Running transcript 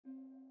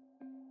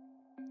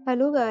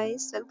Hello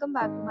guys, welcome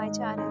back to my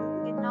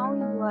channel and now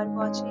you are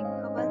watching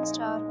a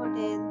one-star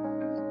hotel.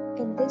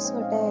 In this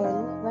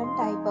hotel, one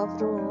type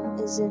of room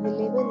is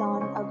available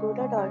on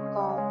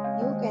agoda.com.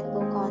 You can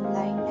book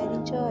online and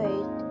enjoy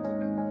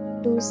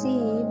it. To see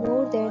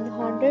more than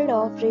 100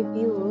 of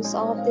reviews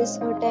of this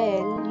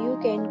hotel, you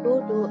can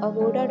go to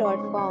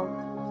agoda.com.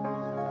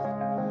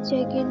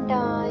 Check-in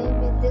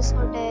time in this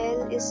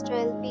hotel is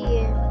 12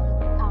 p.m.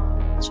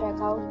 and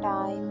check-out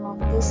time of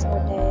this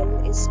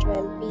hotel is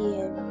 12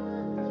 p.m.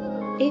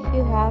 If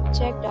you have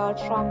checked out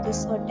from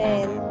this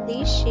hotel,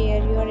 please share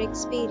your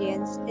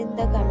experience in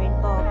the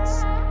comment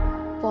box.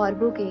 For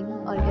booking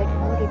or get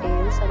more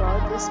details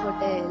about this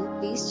hotel,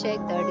 please check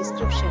the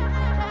description.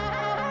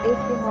 If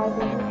you have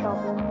any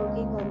problem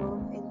booking a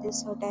room in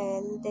this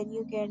hotel, then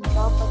you can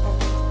drop a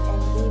comment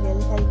and we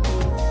will help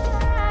you.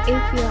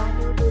 If you are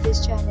new to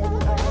this channel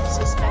or not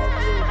subscribed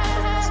yet,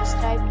 then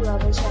subscribe to our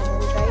channel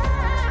right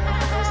now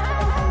and press the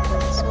bell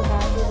icon so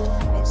that you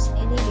don't miss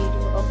any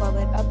video of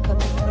our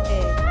upcoming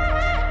hotel.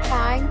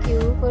 Thank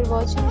you for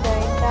watching the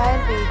entire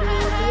video.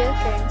 Dear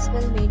friends,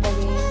 will meet